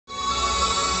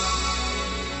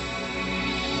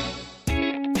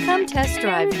Come test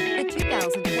drive the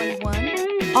 2021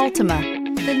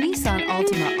 Altima. The Nissan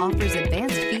Altima offers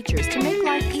advanced features to make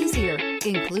life easier,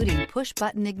 including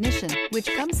push-button ignition, which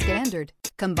comes standard.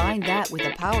 Combine that with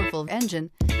a powerful engine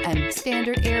and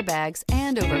standard airbags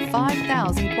and over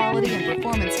 5,000 quality and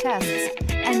performance tests,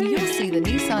 and you'll see the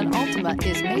Nissan Altima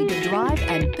is made to drive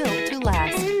and built to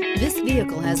last. This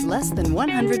vehicle has less than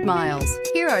 100 miles.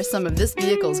 Here are some of this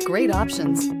vehicle's great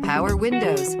options: power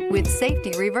windows with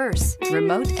safety reverse,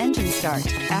 remote engine start,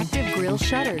 active grille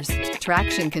shutters,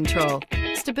 traction control,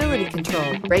 stability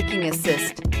control, braking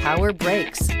assist, power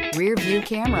brakes, rear view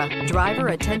camera, driver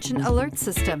attention alert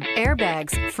system,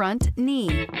 airbags, front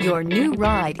knee. Your new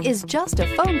ride is just a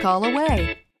phone call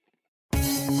away.